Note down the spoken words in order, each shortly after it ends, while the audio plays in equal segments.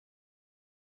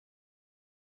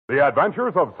The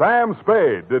Adventures of Sam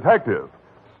Spade, Detective.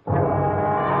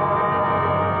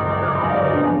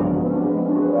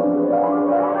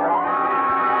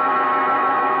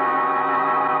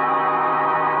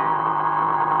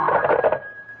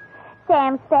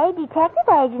 Sam Spade, Detective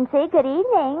Agency. Good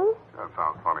evening. That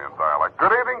sounds funny in dialect.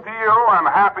 Good evening to you, and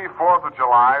happy 4th of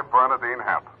July, Bernadine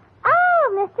Hemp.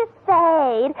 Oh, Mr.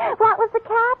 Spade. What was the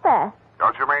capper?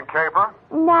 Don't you mean caper?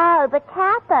 No, the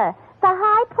capper. The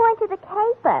high point of the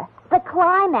caper. The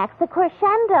climax, the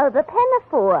crescendo, the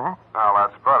pinafore. Now,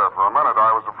 that's better. For a minute,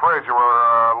 I was afraid you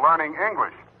were learning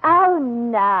English. Oh,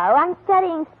 no. I'm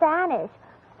studying Spanish.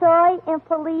 Soy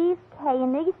infeliz que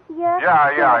inicia...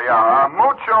 Yeah.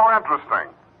 Mucho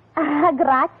interesting.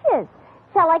 Gracias.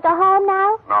 Shall I go home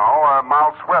now? No,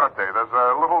 mal suerte. There's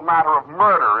a little matter of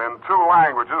murder in 2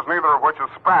 languages, neither of which is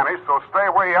Spanish, so stay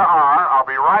where you are. I'll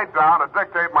be right down to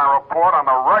dictate my report on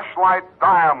the Rushlight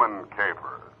diamond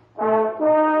caper.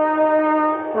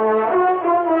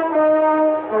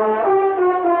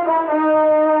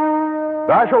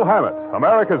 Dashiell Hammett,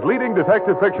 America's leading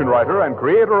detective fiction writer and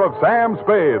creator of Sam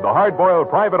Spade, the hard-boiled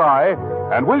private eye,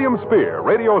 and William Spear,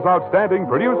 radio's outstanding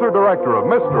producer-director of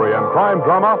mystery and crime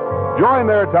drama, join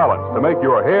their talents to make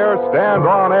your hair stand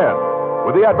on end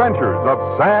with the adventures of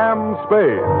Sam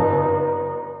Spade.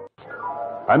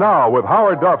 And now, with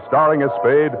Howard Duff starring as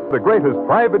Spade, the greatest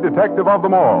private detective of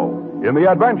them all, in the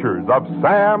adventures of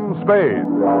Sam Spade.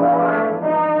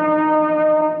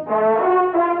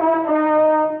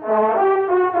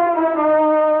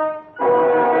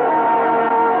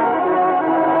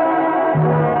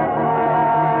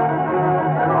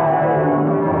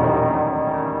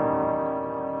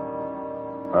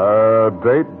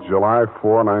 Date, July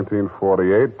 4,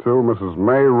 1948, to Mrs.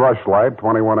 May Rushlight,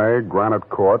 21A, Granite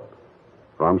Court.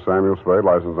 From Samuel Spade,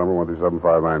 license number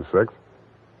 137596.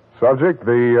 Subject,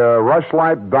 the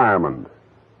Rushlight Diamond.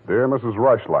 Dear Mrs.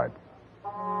 Rushlight,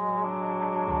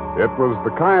 it was the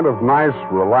kind of nice,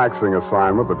 relaxing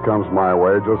assignment that comes my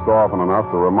way just often enough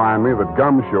to remind me that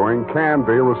gumshoeing can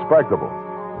be respectable.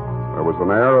 There was an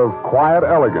air of quiet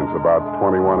elegance about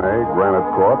 21A, Granite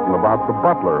Court, and about the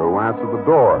butler who answered the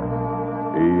door.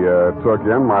 He took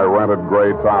in my rented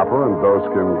gray topper and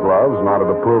doeskin gloves,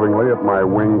 nodded approvingly at my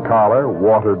wing collar,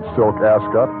 watered silk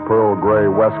ascot, pearl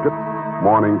gray waistcoat,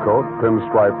 morning coat,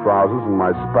 pinstripe trousers, and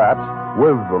my spats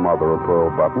with the mother of pearl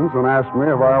buttons, and asked me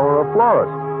if I were a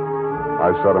florist.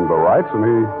 I set him to rights, and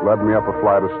he led me up a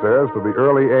flight of stairs to the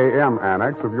early A.M.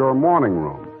 annex of your morning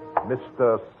room.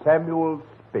 Mr. Samuel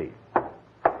Spade.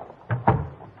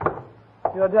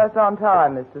 You're just on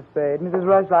time, Mr. Spade. Mrs.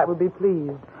 Rushlight will be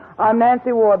pleased. I'm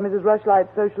Nancy Ward, Mrs.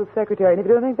 Rushlight's social secretary, and if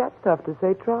you don't think that's tough to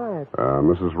say, try it.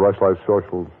 Mrs. Rushlight's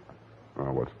socials?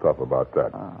 What's tough about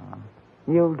that?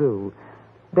 You'll do.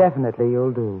 Definitely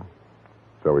you'll do.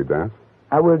 Shall we dance?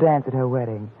 I will dance at her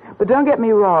wedding. But don't get me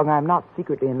wrong, I'm not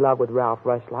secretly in love with Ralph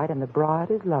Rushlight, and the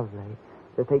bride is lovely.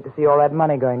 Just hate to see all that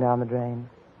money going down the drain.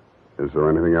 Is there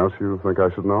anything else you think I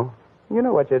should know? You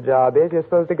know what your job is. You're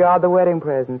supposed to guard the wedding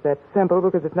presents. That's simple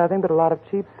because it's nothing but a lot of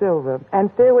cheap silver.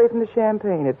 And stay away from the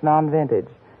champagne. It's non-vintage.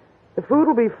 The food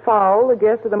will be foul. The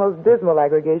guests are the most dismal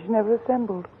aggregation ever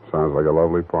assembled. Sounds like a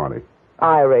lovely party.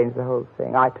 I arranged the whole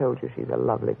thing. I told you she's a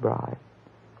lovely bride.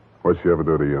 What'd she ever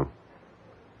do to you?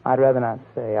 I'd rather not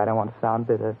say. I don't want to sound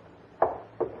bitter.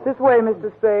 This way,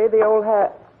 Mr. Spade. The old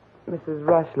hat. Mrs.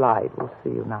 Rushlight will see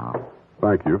you now.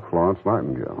 Thank you, Florence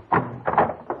Nightingale.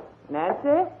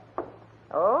 Nancy?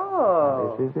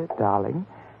 Oh. This is it, darling.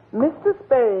 Mr.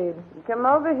 Spade, come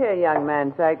over here, young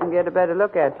man, so I can get a better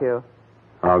look at you.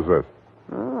 How's this?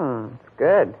 It's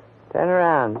good. Turn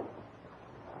around.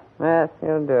 Yes,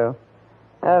 you'll do.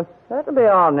 That'll be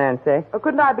all, Nancy.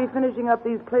 Couldn't I be finishing up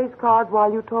these place cards while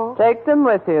you talk? Take them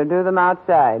with you. Do them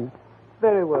outside.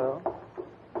 Very well.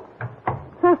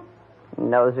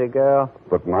 Nosy girl.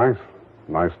 But nice.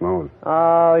 Nice nose.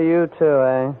 Oh, you too,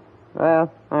 eh?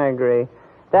 Well, I agree.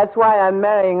 That's why I'm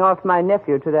marrying off my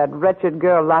nephew to that wretched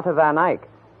girl, Lotte Van Eyck.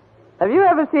 Have you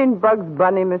ever seen Bugs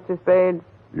Bunny, Mr. Spade?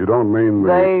 You don't mean the...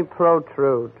 They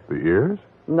protrude. The ears?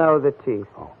 No, the teeth.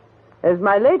 Oh. As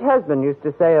my late husband used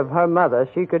to say of her mother,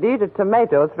 she could eat a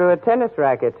tomato through a tennis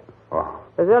racket. Oh.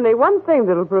 There's only one thing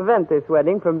that'll prevent this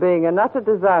wedding from being an utter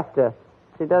disaster.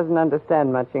 She doesn't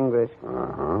understand much English.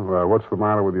 Well, what's the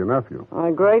matter with your nephew?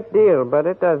 A great deal, but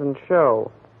it doesn't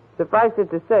show. Suffice it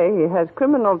to say, he has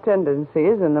criminal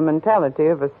tendencies and the mentality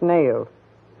of a snail.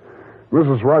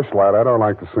 Mrs. Rushlight, I don't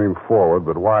like to seem forward,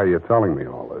 but why are you telling me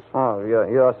all this? Oh,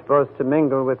 you're supposed to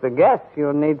mingle with the guests.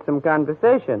 You'll need some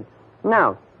conversation.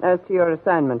 Now, as to your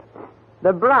assignment.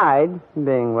 The bride,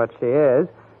 being what she is,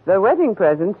 the wedding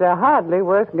presents are hardly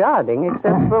worth guarding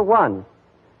except for one.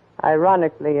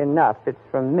 Ironically enough, it's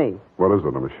from me. What is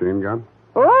it, a machine gun?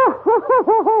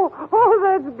 Oh,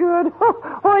 that's good.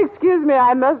 Oh, excuse me,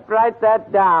 I must write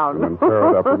that down. Then tear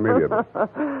it up immediately.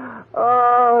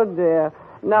 Oh, dear.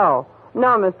 No,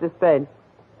 Mr. Spade.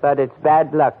 But it's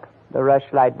bad luck, the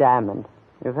Rushlight diamond.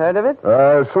 You've heard of it?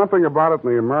 Something about it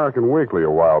in the American Weekly a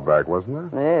while back,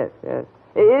 wasn't there? Yes.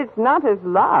 It's not as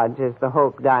large as the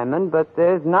Hope diamond, but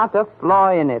there's not a flaw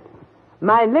in it.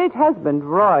 My late husband,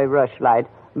 Roy Rushlight,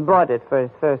 bought it for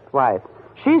his first wife.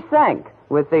 She sank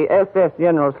with the SS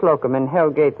General Slocum in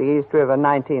Hellgate, the East River,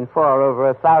 1904, over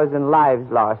 1,000 lives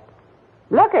lost.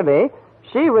 Luckily,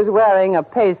 she was wearing a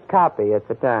paste copy at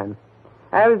the time.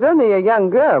 I was only a young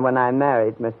girl when I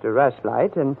married Mr.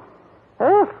 Rushlight, and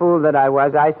fool that I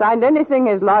was, I signed anything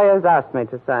his lawyers asked me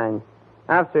to sign.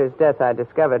 After his death, I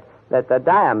discovered that the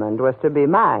diamond was to be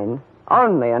mine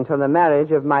only until the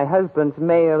marriage of my husband's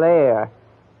male heir,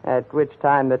 at which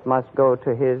time it must go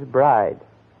to his bride.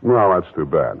 Well, that's too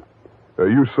bad.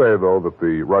 You say, though, that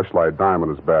the Rushlight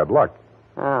diamond is bad luck.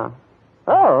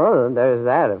 Oh, there's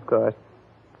that, of course.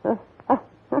 I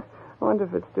wonder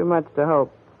if it's too much to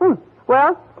hope.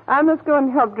 Well, I must go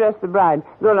and help dress the bride.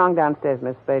 Go along downstairs,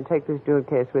 Miss Spade. Take this jewel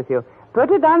case with you.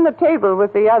 Put it on the table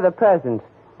with the other presents,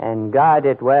 and guard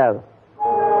it well.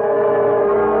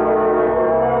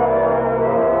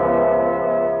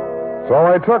 So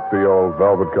I took the old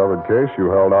velvet-covered case you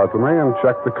held out to me and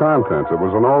checked the contents. It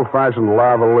was an old-fashioned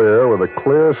lavalier with a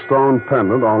clear stone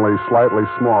pendant only slightly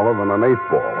smaller than an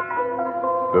 8-ball.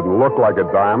 Didn't look like a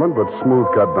diamond, but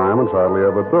smooth-cut diamonds hardly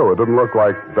ever do. It didn't look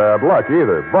like bad luck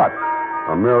either, but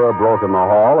a mirror broke in the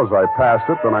hall as I passed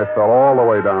it, then I fell all the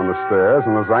way down the stairs,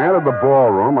 and as I entered the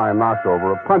ballroom, I knocked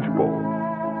over a punch bowl.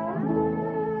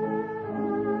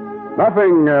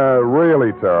 Nothing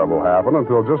really terrible happened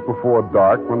until just before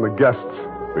dark when the guests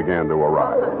began to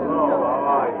arrive.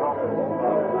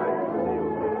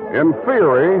 In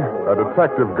theory, a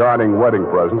detective guarding wedding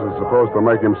presents is supposed to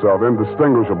make himself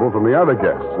indistinguishable from the other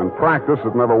guests. In practice,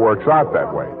 it never works out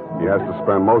that way. He has to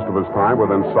spend most of his time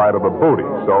within sight of the booty,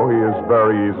 so he is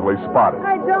very easily spotted.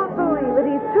 I don't believe it.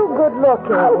 He's too good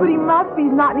looking. Oh, but he must be.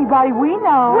 He's not anybody we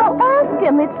know. Well, ask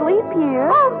him. It's leap year.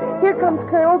 Oh, here comes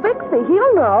Colonel Bixby.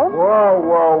 He'll know.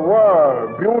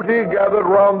 Whoa. Beauty gathered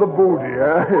round the booty,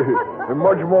 eh? And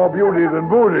much more beauty than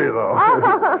booty, though.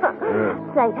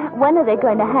 Say, when are they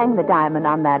going to hang the diamond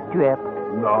on that drip?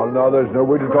 No, there's no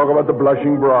way to talk about the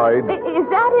blushing bride. Is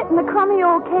that it in the crummy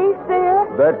old case there?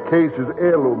 That case is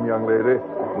heirloom, young lady.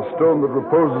 The stone that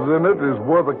reposes in it is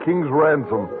worth a king's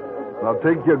ransom. Now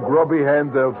take your grubby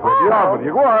hands elsewhere. Get on with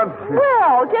you. Go on.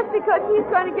 Well, just because he's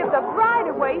going to give the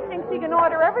bride away, thinks he can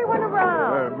order everyone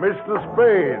around. Mr.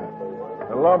 Spade,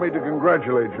 allow me to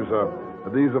congratulate you, sir.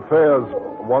 At these affairs,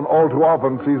 one all too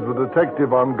often sees the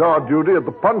detective on guard duty at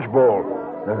the punch bowl.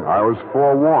 I was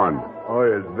forewarned. Oh,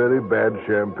 yes, very bad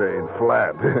champagne.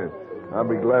 Flat. I'll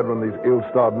be glad when these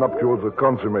ill-starred nuptials are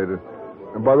consummated.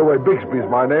 And by the way, Bixby's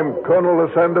my name, Colonel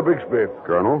Lysander Bixby.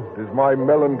 Colonel? It is my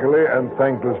melancholy and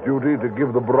thankless duty to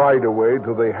give the bride away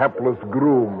to the hapless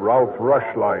groom, Ralph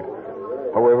Rushlight.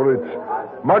 However,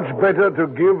 it's much better to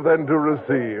give than to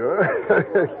receive.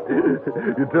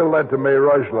 You tell that to May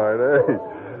Rushlight,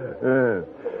 eh?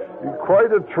 You're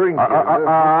quite a trinket.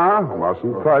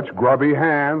 Mustn't touch. Grubby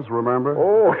hands, remember?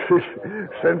 Oh,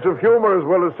 sense of humor as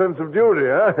well as sense of duty,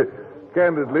 eh?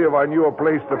 Candidly, if I knew a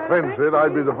place to fence it,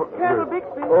 I'd be the... Colonel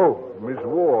Bixby. Oh, Miss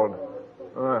Ward.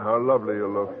 How lovely you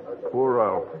look. Poor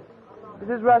Ralph.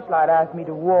 Mrs. Rushlight asked me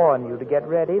to warn you to get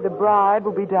ready. The bride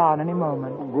will be down any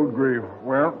moment. Good grief.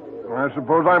 Well, I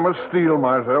suppose I must steel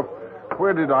myself.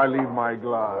 Where did I leave my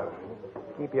glass?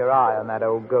 Keep your eye on that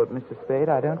old goat, Mr. Spade.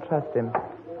 I don't trust him.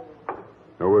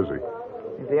 Who is he?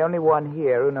 He's the only one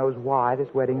here who knows why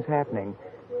this wedding's happening.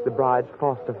 It's the bride's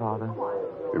foster father.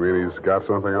 You mean he's got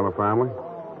something on the family?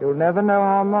 You'll never know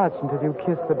how much until you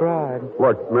kiss the bride.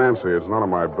 Look, Nancy, it's none of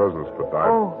my business, but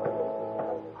Oh,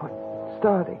 it's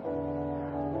starting.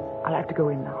 I'll have to go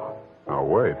in now. Now,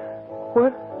 wait.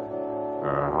 What?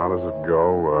 How does it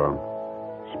go?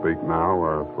 Speak now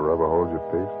or forever hold your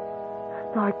peace?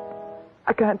 No,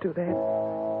 I can't do that.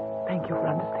 Thank you for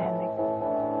understanding.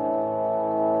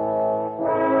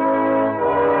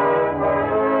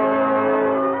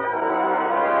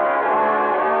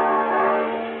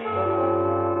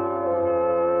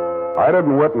 I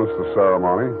didn't witness the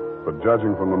ceremony, but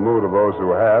judging from the mood of those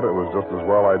who had, it was just as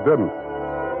well I didn't.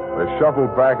 They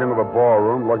shuffled back into the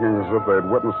ballroom looking as if they'd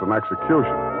witnessed an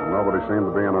execution, and nobody seemed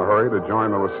to be in a hurry to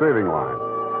join the receiving line.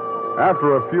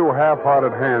 After a few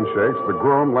half-hearted handshakes, the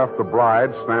groom left the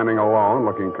bride standing alone,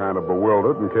 looking kind of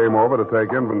bewildered, and came over to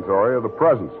take inventory of the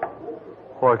presents.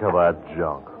 Look at that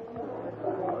junk.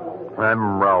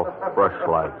 I'm Ralph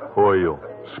Rushlight. Who are you?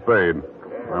 Spade.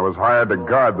 I was hired to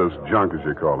guard this junk, as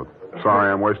you call it.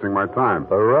 Sorry I'm wasting my time.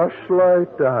 A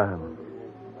Rushlight dime.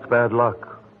 It's bad luck.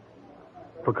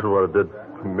 Look at what it did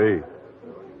to me.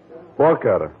 Look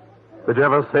at her. Did you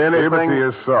ever see anything? Keep it to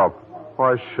yourself.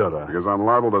 Why should I? Because I'm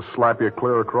liable to slap you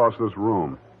clear across this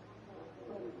room.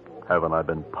 Haven't I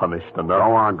been punished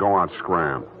enough? Go on,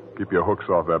 scram. Keep your hooks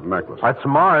off that necklace. That's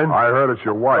mine. I heard it's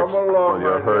your wife's. Come along,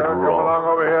 Well, you heard come wrong. along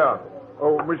over here.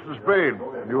 Oh, Mr. Spade,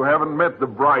 you haven't met the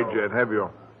bride yet, have you?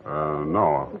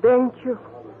 No. Thank you.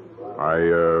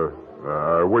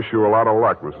 I wish you a lot of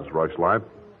luck, Mrs. Rushlight.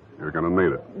 You're going to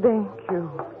need it. Thank you.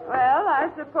 Well, I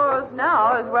suppose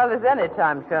now, as well as any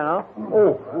time, Colonel.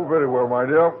 Oh, very well, my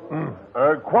dear.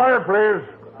 Quiet, please.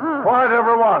 Quiet,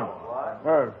 everyone.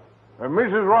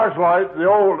 Mrs. Rushlight, the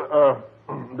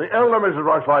elder Mrs.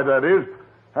 Rushlight, that is,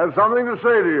 has something to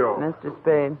say to you. Mr.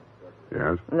 Spade,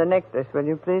 Yes? the necklace, will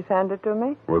you please hand it to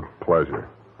me? With pleasure.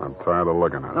 I'm tired of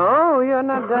looking at it. Oh, you're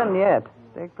not done yet.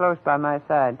 Stay close by my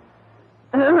side.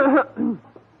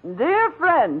 Dear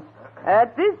friends,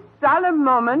 at this solemn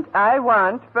moment, I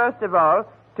want, first of all,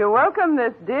 to welcome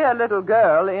this dear little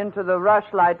girl into the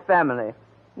Rushlight family.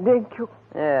 Thank you.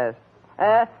 Yes.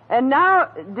 And now,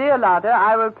 dear Lotta,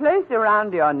 I will place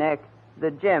around your neck the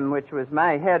gem which was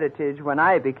my heritage when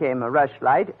I became a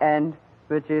Rushlight and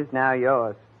which is now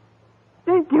yours.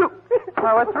 Thank you.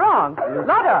 Oh, what's wrong?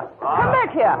 Lotta, come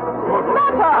back here.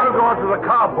 I'll Lotta! go out to the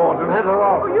carport and hit her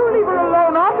off. You leave her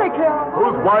alone. I'll take care of her.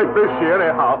 Whose wife is she,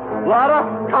 anyhow?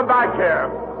 Lotta, come back here.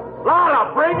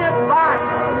 Lotta, bring it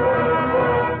back.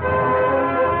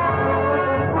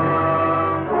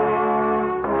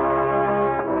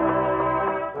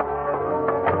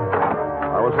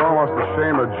 I was almost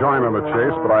ashamed of joining the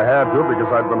chase, but I had to because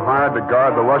I'd been hired to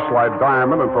guard the Rushlight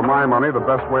diamond, and for my money, the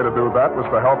best way to do that was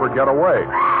to help her get away.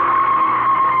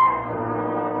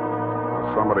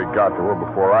 Somebody got to her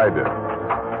before I did.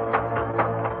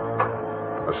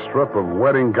 A strip of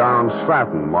wedding gown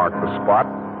satin marked the spot.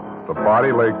 The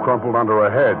body lay crumpled under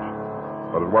a hedge,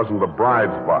 but it wasn't the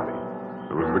bride's body.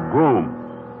 It was the groom.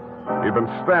 He'd been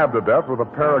stabbed to death with a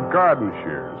pair of garden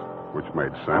shears, which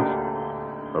made sense.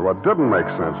 But what didn't make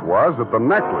sense was that the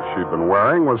necklace she'd been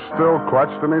wearing was still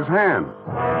clutched in his hand.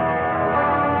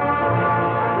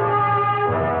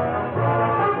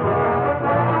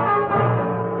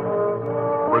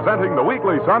 Presenting the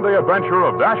weekly Sunday adventure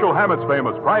of Dashiell Hammett's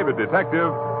famous private detective,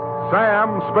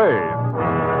 Sam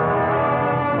Spade.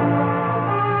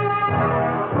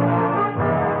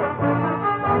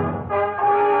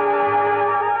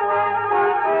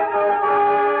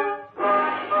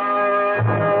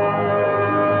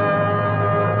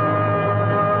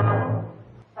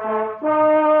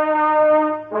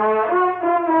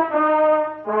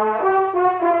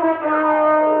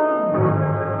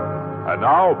 And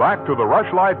now, back to the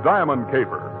Rushlight Diamond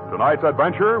Caper. Tonight's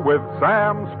adventure with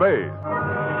Sam Spade.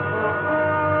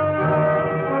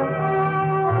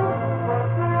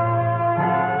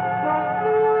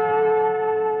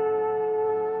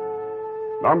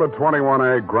 Number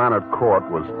 21A Granite Court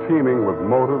was teeming with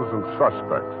motives and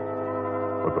suspects.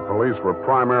 But the police were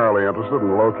primarily interested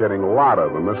in locating Lotta,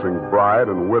 the missing bride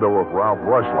and widow of Ralph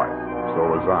Rushlight. So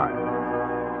was I.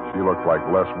 She looked like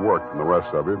less work than the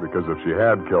rest of you because if she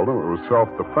had killed him, it was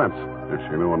self-defense if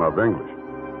she knew enough English.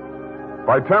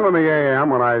 By 10 in the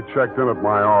a.m., when I checked in at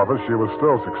my office, she was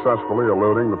still successfully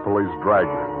eluding the police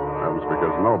dragnet. That was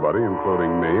because nobody,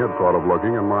 including me, had thought of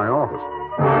looking in my office.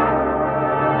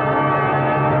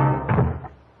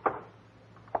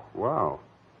 Wow.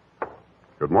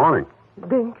 Good morning.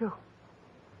 Thank you.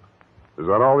 Is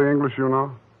that all the English you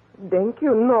know? Thank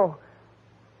you. No.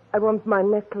 I want my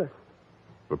necklace.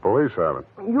 The police have it.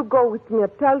 You go with me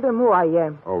and tell them who I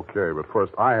am. Okay, but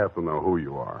first I have to know who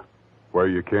you are. Where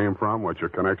you came from, what your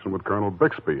connection with Colonel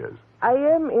Bixby is. I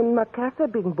am in Macassar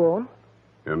being born,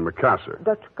 In Macassar.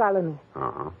 Dutch colony.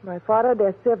 Uh-huh. My father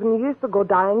there 7 years ago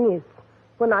dying is.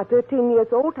 When I 13 years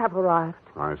old have arrived.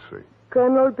 I see.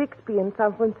 Colonel Bixby in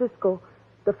San Francisco,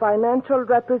 the financial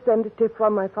representative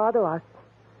from my father was.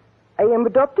 I am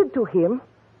adopted to him,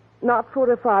 not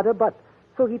for a father, but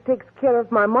so he takes care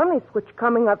of my monies, which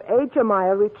coming of age am I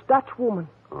a rich Dutch woman.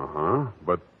 Uh-huh.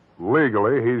 But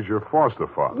legally, he's your foster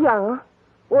father. Yeah.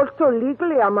 Also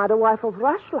legally, I'm the wife of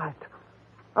Rushlight.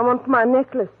 I want my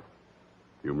necklace.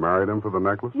 You married him for the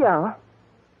necklace? Yeah.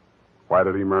 Why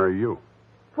did he marry you?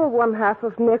 For one half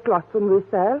of necklace when we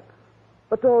sell.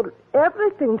 But all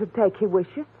everything to take he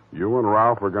wishes. You and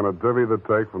Ralph were going to divvy the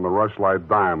take from the Rushlight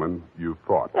diamond, you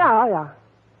thought. Yeah.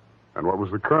 And what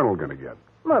was the colonel going to get?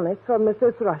 Money for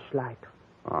Mrs. Rushlight.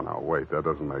 Oh, no, wait, that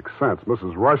doesn't make sense.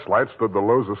 Mrs. Rushlight stood to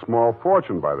lose a small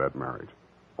fortune by that marriage.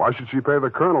 Why should she pay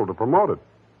the colonel to promote it?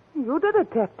 You the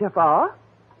detective are?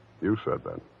 You said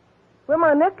that. Where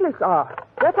my necklace are?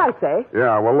 That I say.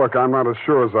 Yeah, well, look, I'm not as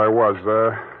sure as I was.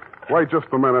 Wait just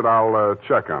a minute. I'll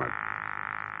check on it.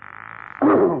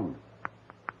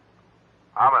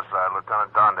 Homicide,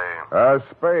 Lieutenant Dundee.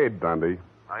 Spade, Dundee.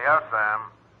 Oh, yes, Sam.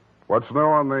 What's new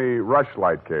on the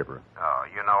Rushlight caper? Oh,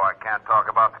 you know I can't talk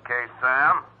about the case,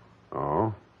 Sam.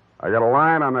 Oh? I got a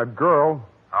line on that girl.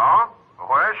 Oh?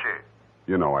 Where is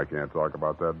she? You know I can't talk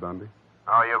about that, Dundee.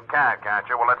 Oh, you can't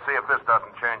you? Well, let's see if this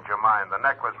doesn't change your mind. The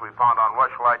necklace we found on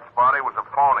Rushlight's body was a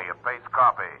phony, a paste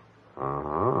copy.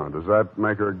 Uh-huh. Does that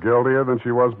make her guiltier than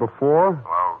she was before?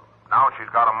 Well, now she's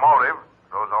got a motive.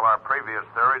 Throws all our previous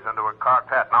theories into a cocked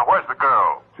hat. Now, where's the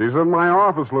girl? She's in my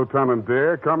office, Lieutenant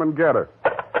dear. Come and get her.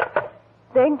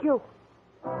 Thank you.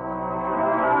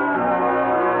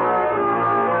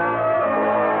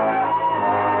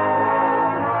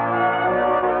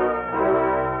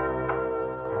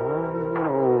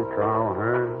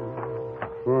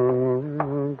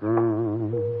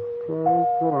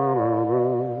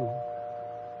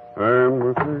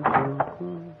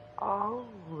 Oh,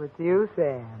 it's you,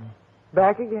 Sam.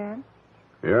 Back again?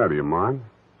 Yeah, do you mind?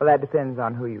 Well, that depends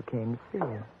on who you came to see.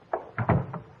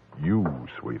 You,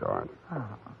 sweetheart. Oh.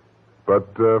 But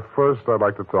first, I'd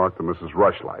like to talk to Mrs.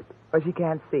 Rushlight. Well, she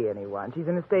can't see anyone. She's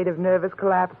in a state of nervous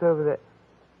collapse over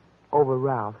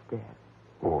Ralph's death.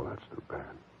 Oh, that's too bad.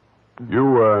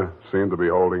 You seem to be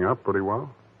holding up pretty well.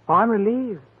 Oh, I'm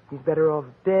relieved. He's better off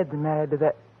dead than married to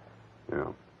that. Yeah.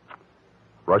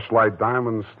 Rushlight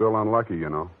Diamond's still unlucky, you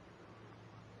know.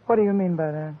 What do you mean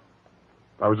by that?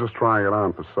 I was just trying it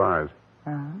on for size.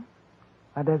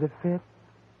 How does it fit?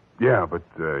 Yeah, but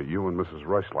you and Mrs.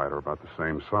 Rushlight are about the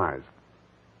same size.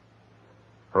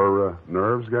 Her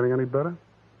nerves getting any better?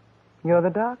 You're the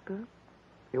doctor.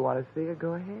 If you want to see her,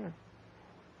 go ahead.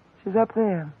 She's up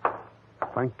there.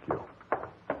 Thank you.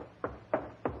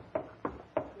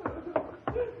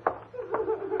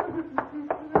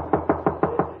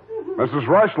 Mrs.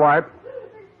 Rushlight.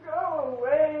 Go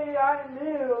away, I'm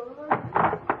ill.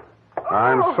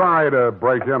 I'm sorry to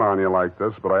break in on you like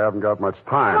this, but I haven't got much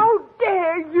time. How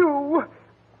dare you?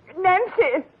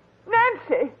 Nancy!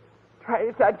 Try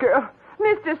this out, girl.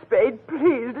 Mr. Spade,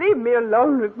 please leave me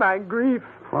alone with my grief.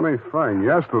 Funny thing,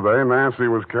 yesterday Nancy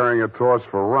was carrying a torch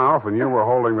for Ralph, and you were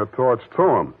holding the torch to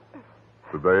him.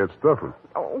 Today it's different.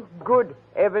 Oh, good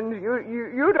heavens.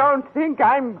 You don't think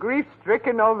I'm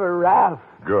grief-stricken over Ralph.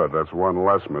 Good, that's one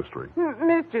less mystery.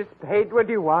 Mr. Spade, what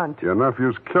do you want? Your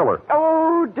nephew's killer.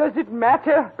 Oh, does it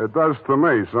matter? It does to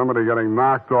me. Somebody getting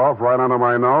knocked off right under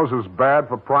my nose is bad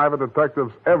for private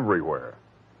detectives everywhere.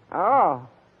 Oh.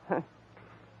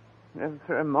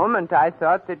 For a moment, I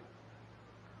thought that...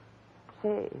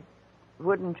 Say,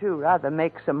 wouldn't you rather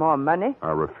make some more money?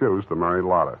 I refuse to marry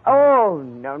Lotta. Oh,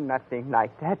 no, nothing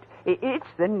like that. It's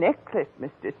the necklace,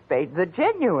 Mr. Spade, the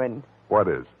genuine. What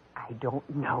is? I don't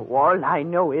know. All I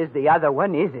know is the other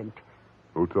one isn't.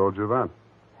 Who told you that?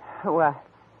 Well,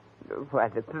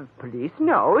 the police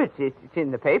know. It's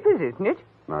in the papers, isn't it?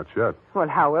 Not yet. Well,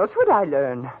 how else would I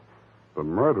learn? The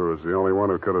murderer's the only one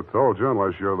who could have told you,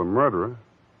 unless you're the murderer.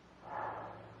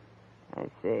 I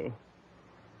see.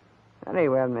 Very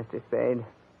well, Mr. Spade.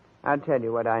 I'll tell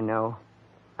you what I know.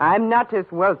 I'm not as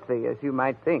wealthy as you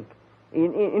might think.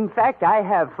 In fact, I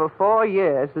have for 4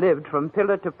 years lived from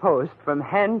pillar to post, from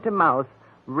hand to mouth,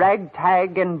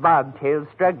 ragtag and bobtail,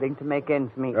 struggling to make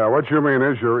ends meet. What you mean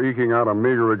is you're eking out a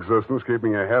meager existence,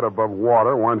 keeping your head above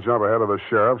water, one jump ahead of the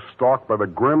sheriff, stalked by the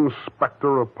grim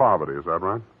specter of poverty. Is that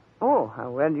right? Oh, how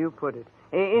well you put it.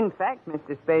 In fact,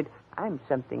 Mr. Spade, I'm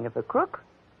something of a crook.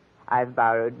 I've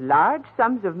borrowed large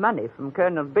sums of money from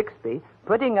Colonel Bixby,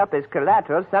 putting up as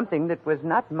collateral something that was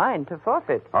not mine to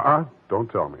forfeit. Don't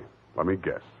tell me. Let me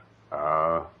guess.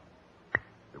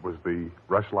 It was the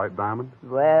Rushlight diamond?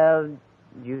 Well,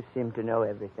 you seem to know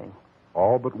everything.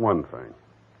 All but one thing.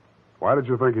 Why did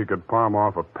you think you could palm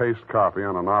off a paste copy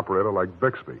on an operator like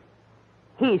Bixby?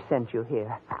 He sent you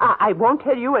here. I won't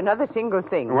tell you another single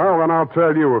thing. Well, then I'll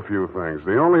tell you a few things.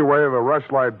 The only way the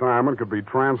Rushlight diamond could be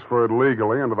transferred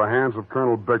legally into the hands of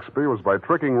Colonel Bixby was by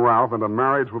tricking Ralph into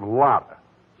marriage with Lotta,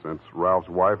 since Ralph's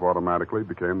wife automatically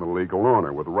became the legal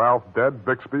owner. With Ralph dead,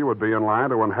 Bixby would be in line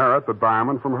to inherit the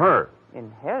diamond from her.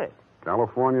 Inherit?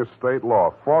 California state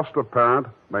law. Foster parent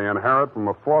may inherit from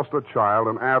a foster child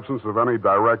in absence of any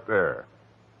direct heir.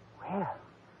 Well,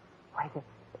 why,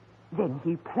 then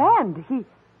he planned. He'd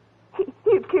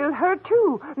kill her,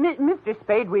 too. Mr.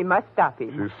 Spade, we must stop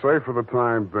him. She's safe for the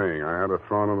time being. I had her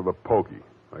thrown into the pokey.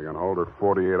 I They can hold her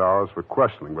 48 hours for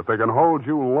questioning, but they can hold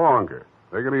you longer.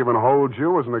 They can even hold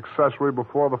you as an accessory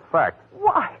before the fact.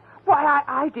 Why,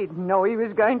 I didn't know he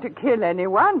was going to kill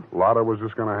anyone. Lotta was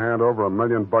just going to hand over $1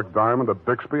 million diamond to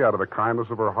Bixby out of the kindness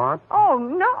of her heart? Oh,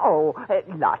 no.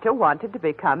 Lotta wanted to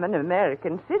become an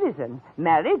American citizen.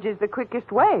 Marriage is the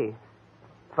quickest way.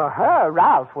 For her,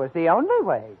 Ralph was the only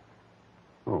way.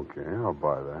 Okay, I'll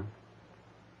buy that.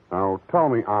 Now, tell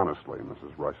me honestly,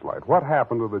 Mrs. Rushlight, what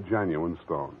happened to the genuine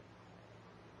stone?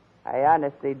 I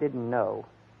honestly didn't know.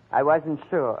 I wasn't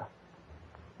sure.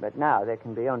 But now there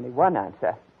can be only one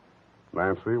answer.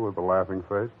 Nancy with the laughing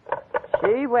face?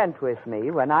 She went with me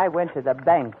when I went to the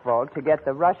bank vault to get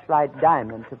the Rushlight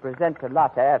diamond to present to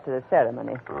Lotta after the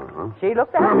ceremony. Uh-huh. She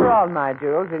looked after all my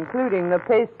jewels, including the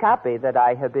paste copy that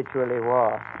I habitually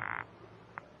wore.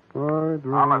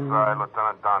 Homicide,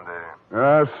 Lieutenant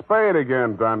Dundee. Spade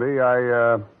again, Dundee.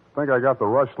 I think I got the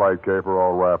Rushlight caper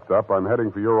all wrapped up. I'm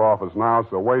heading for your office now,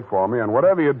 so wait for me. And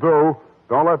whatever you do,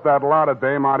 don't let that Lotta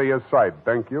dame out of your sight.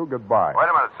 Thank you. Goodbye. Wait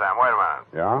a minute, Sam. Wait a minute.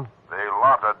 Yeah? The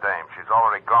Lotta dame, she's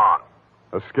already gone.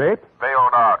 Escape?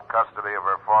 Bailed out, custody of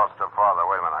her foster father.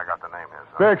 Wait a minute, I got the name here,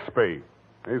 son. Bixby.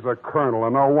 He's a colonel,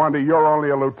 and no wonder you're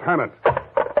only a lieutenant.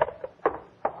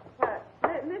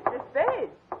 Mr. Spade,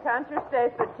 can't you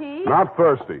stay for tea? Not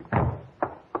thirsty.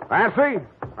 Nancy?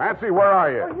 Nancy, where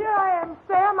are you? Oh, here I am,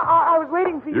 Sam. I was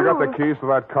waiting for you. You got the keys to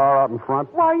that car out in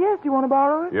front? Why, yes. Do you want to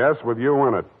borrow it? Yes, with you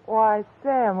in it. Why,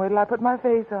 Sam, wait till I put my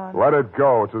face on. Let it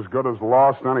go. It's as good as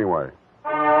lost anyway.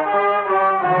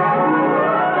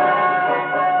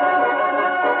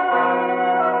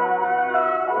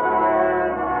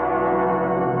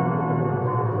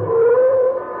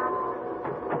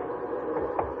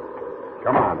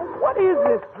 Come on. What is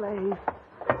this place?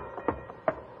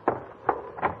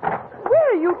 Where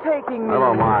are you taking me?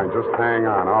 Never mind. Just hang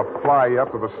on. I'll fly you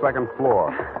up to the second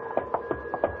floor.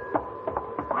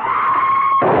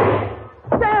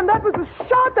 Sam, that was a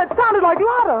shot that sounded like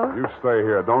Lotta. You stay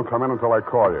here. Don't come in until I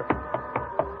call you.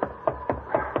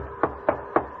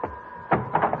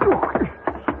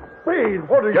 Spade,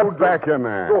 what are you Get back in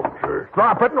there.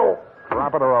 Drop it. No.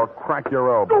 Drop it or I'll crack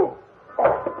your elbow.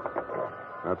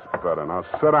 That's better. Now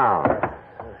sit down.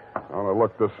 I want to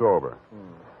look this over.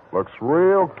 Looks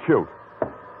real cute.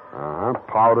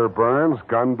 Powder burns,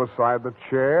 gun beside the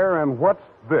chair, and what's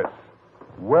this?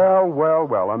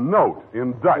 Well, a note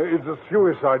in Dutch. It's a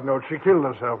suicide note. She killed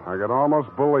herself. I can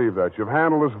almost believe that. You've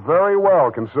handled this very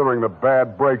well, considering the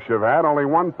bad breaks you've had. Only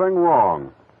one thing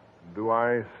wrong. Do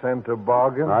I scent a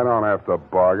bargain? I don't have to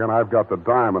bargain. I've got the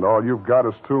diamond. All you've got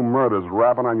is 2 murders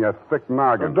rapping on your thick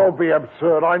noggin. And don't be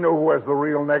absurd. I know who has the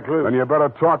real necklace. Then you better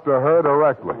talk to her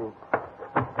directly.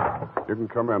 You can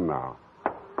come in now.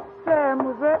 Sam,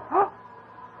 was that...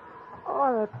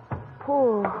 Oh, that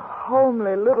poor,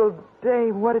 homely little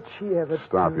dame. What did she ever do?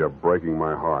 Stop. You're breaking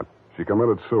my heart. She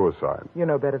committed suicide. You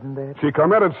know better than that. She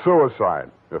committed suicide.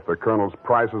 If the colonel's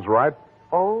price is right.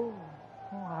 Oh,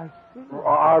 I see.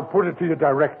 I'll put it to you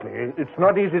directly. It's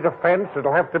not easy to fence.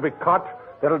 It'll have to be cut.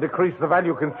 That'll decrease the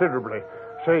value considerably.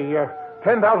 Say,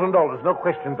 $10,000, no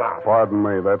questions asked. Pardon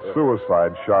me, that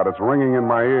suicide shot, it's ringing in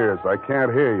my ears. I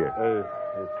can't hear you.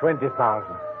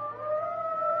 20,000.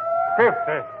 50.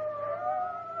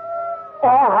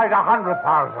 All right,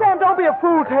 100,000. Sam, don't be a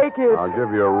fool. Take it. I'll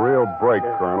give you a real break,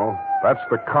 Colonel. That's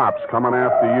the cops coming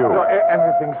after you. No,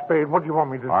 anything, Spade. What do you want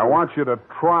me to do? I want you to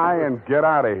try and get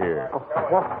out of here.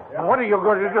 What are you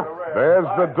going to do? There's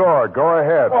the door. Go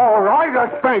ahead. All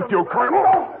right. Thank you, Colonel.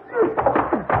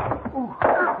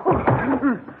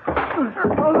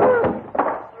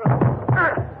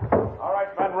 All right,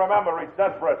 men, remember, he's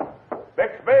desperate.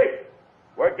 Bixby,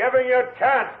 we're giving you a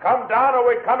chance. Come down or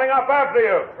we're coming up after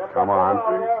you. Come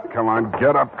on,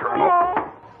 get up, Colonel.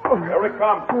 Here he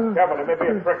comes. Careful, it may be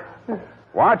a trick.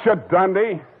 Watch it,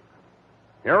 Dundee.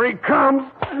 Here he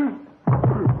comes.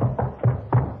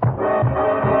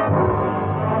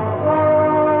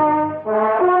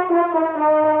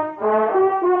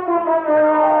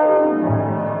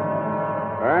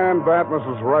 And that,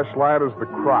 Mrs. Rushlight, is the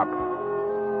crop.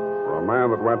 For a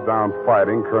man that went down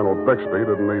fighting, Colonel Bixby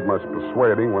didn't need much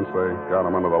persuading once they got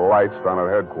him under the lights down at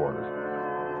headquarters.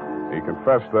 He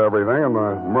confessed to everything, and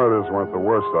the murders weren't the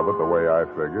worst of it, the way I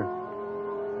figure.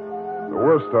 The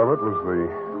worst of it was the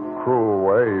cruel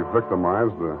way he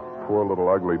victimized the poor little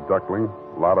ugly duckling,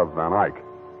 Lotta Van Eyck.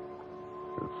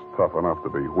 It's tough enough to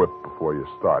be whipped before you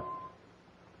start.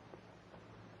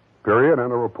 Period,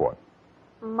 and a report.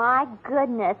 My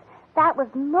goodness, that was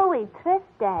muy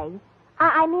triste.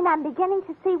 I mean, I'm beginning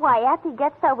to see why Effie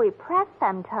gets so repressed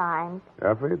sometimes.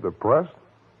 Effie, depressed?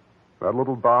 That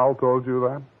little doll told you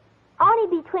that?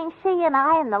 Only between she and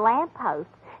I and the lamppost.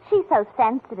 She's so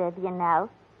sensitive, you know.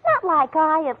 Not like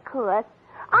I, of course.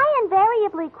 I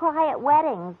invariably cry at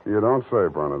weddings. You don't say,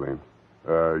 Bernadine.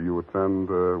 You attend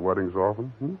weddings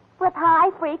often? With high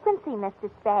frequency, Mr.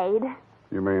 Spade.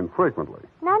 You mean frequently?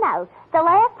 No. The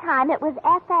last time it was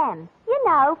FM. You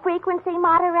know, frequency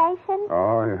moderation.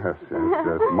 Oh, yes.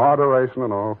 Moderation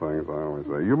in all things, I always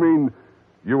say. You mean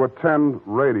you attend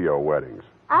radio weddings?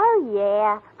 Oh,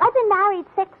 yeah. I've been married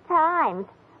 6 times.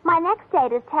 My next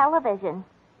date is television.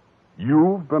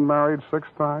 You've been married 6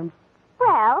 times?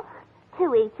 Well,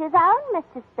 to each his own,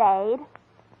 Mr. Spade.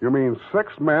 You mean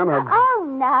 6 men have... Oh,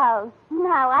 no. No,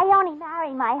 I only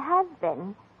marry my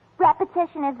husband.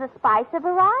 Repetition is the spice of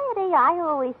variety, I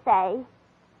always say.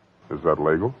 Is that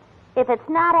legal? If it's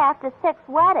not after 6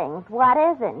 weddings, what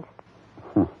isn't?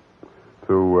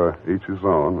 To each his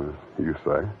own, as you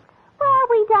say. Well,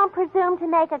 we don't presume to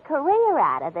make a career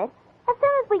out of it. As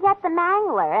soon as we get the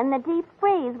mangler and the deep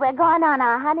freeze, we're going on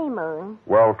our honeymoon.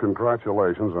 Well,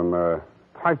 congratulations, and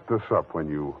type this up when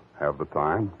you have the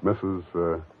time. Mrs.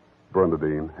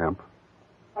 Bernadine Hemp.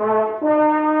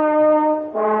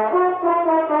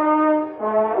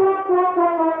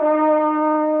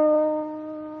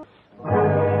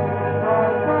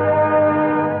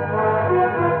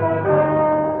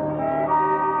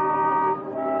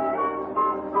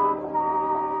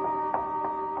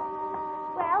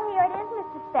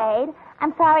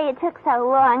 I'm sorry it took so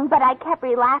long, but I kept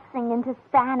relapsing into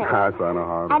Spanish. That's I know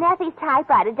how. And Effie's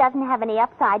typewriter doesn't have any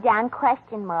upside-down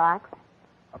question marks.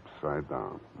 Upside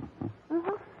down.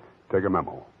 Mm-hmm. Take a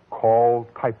memo. Call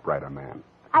typewriter man.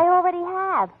 I already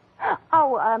have.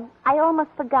 Oh, I almost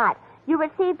forgot. You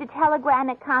received a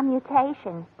telegramic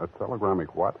commutation. A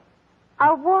telegramic what?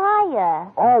 A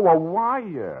wire. Oh, a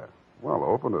wire. Well,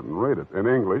 open it and read it. In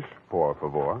English, por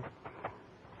favor.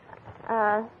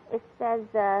 It says,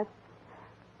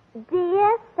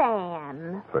 Dear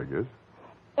Sam. Figures.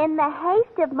 In the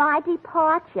haste of my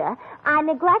departure, I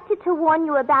neglected to warn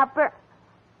you about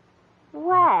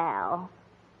Well,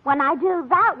 when I do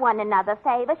that one another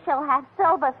favor, she'll have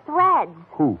silver threads.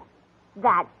 Who?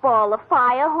 That ball of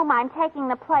fire whom I'm taking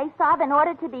the place of in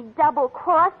order to be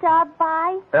double-crossed of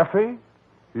by. Effie?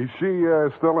 Is she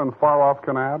still in far-off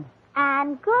Canab?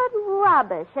 And good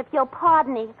rubbish, if you'll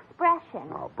pardon the expression.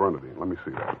 Now, Bernadine, let me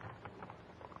see that.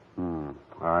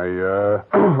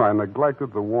 I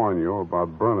neglected to warn you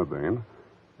about Bernadine.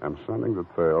 I'm sending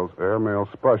details, airmail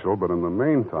special, but in the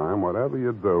meantime, whatever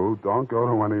you do, don't go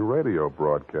to any radio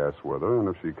broadcasts with her, and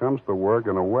if she comes to work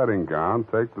in a wedding gown,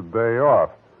 take the day off.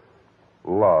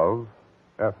 Love,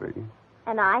 Effie.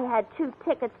 And I had 2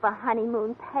 tickets for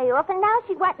honeymoon payoff, and now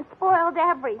she went and spoiled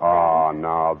everything. Oh,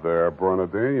 now there,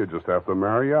 Bernadine, you just have to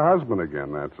marry your husband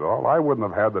again, that's all. I wouldn't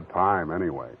have had the time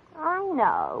anyway. I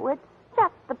know. It's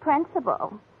just the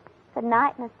principle. Good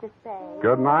night, Mr. Spade.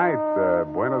 Good night.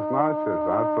 Buenas noches.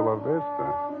 Hasta la vista.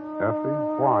 Effie,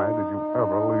 why did you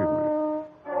ever leave me?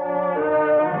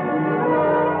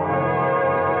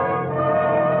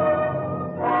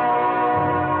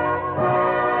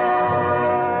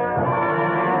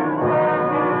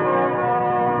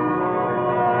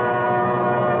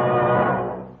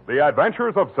 The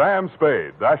Adventures of Sam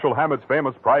Spade, Dashiell Hammett's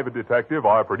famous private detective,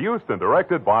 are produced and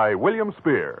directed by William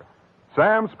Spear.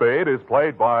 Sam Spade is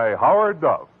played by Howard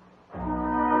Duff.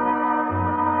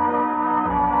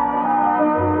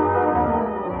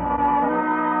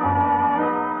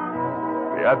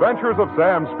 The Adventures of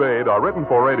Sam Spade are written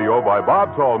for radio by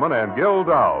Bob Tallman and Gil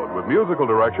Dowd, with musical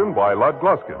direction by Lud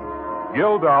Gluskin.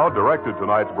 Gil Dowd directed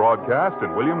tonight's broadcast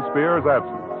in William Spear's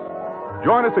absence.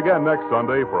 Join us again next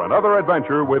Sunday for another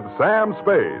adventure with Sam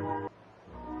Spade.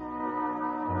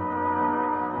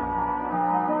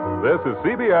 This is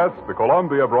CBS, the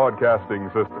Columbia Broadcasting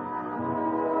System.